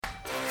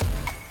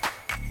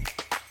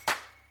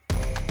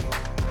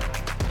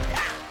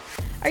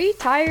Are you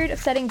tired of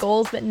setting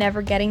goals but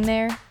never getting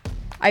there?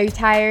 Are you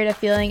tired of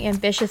feeling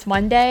ambitious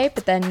one day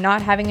but then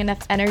not having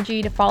enough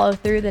energy to follow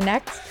through the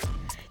next?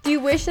 Do you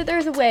wish that there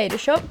was a way to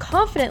show up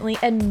confidently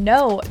and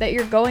know that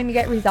you're going to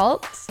get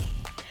results?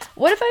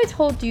 What if I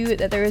told you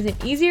that there was an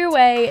easier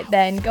way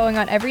than going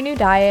on every new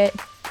diet,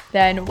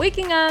 than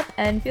waking up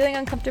and feeling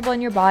uncomfortable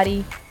in your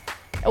body,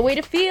 a way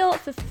to feel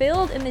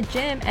fulfilled in the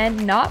gym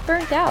and not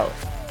burnt out?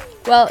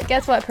 Well,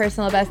 guess what,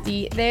 personal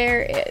bestie?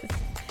 There is.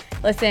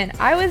 Listen,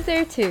 I was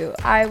there too.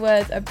 I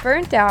was a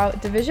burnt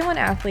out Division I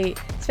athlete,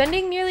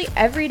 spending nearly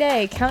every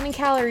day counting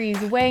calories,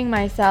 weighing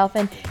myself,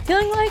 and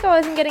feeling like I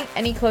wasn't getting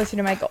any closer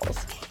to my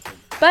goals.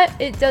 But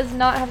it does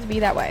not have to be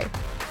that way.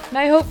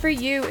 My hope for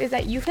you is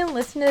that you can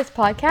listen to this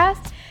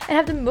podcast and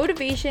have the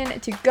motivation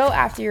to go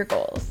after your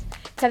goals,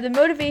 to have the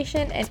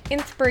motivation and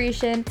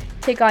inspiration to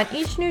take on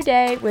each new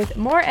day with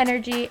more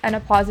energy and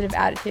a positive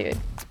attitude.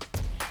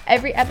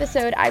 Every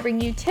episode, I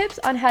bring you tips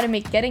on how to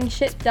make getting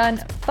shit done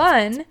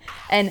fun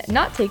and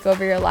not take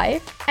over your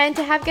life, and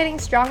to have getting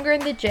stronger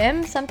in the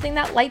gym something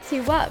that lights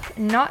you up,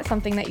 not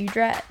something that you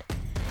dread.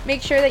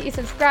 Make sure that you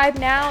subscribe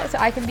now so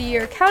I can be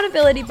your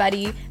accountability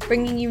buddy,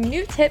 bringing you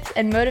new tips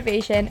and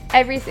motivation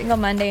every single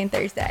Monday and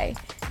Thursday.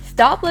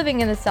 Stop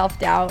living in the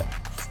self-doubt,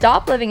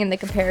 stop living in the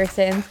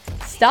comparisons,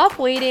 stop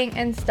waiting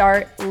and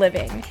start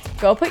living.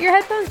 Go put your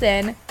headphones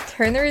in,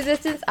 turn the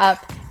resistance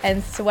up,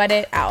 and sweat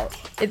it out.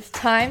 It's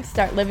time to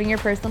start living your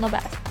personal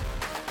best.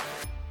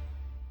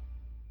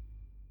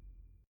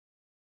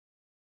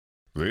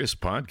 This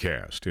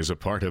podcast is a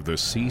part of the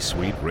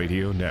C-Suite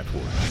Radio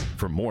Network.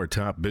 For more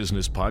top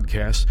business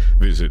podcasts,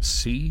 visit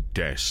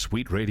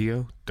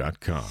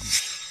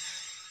c-suiteradio.com.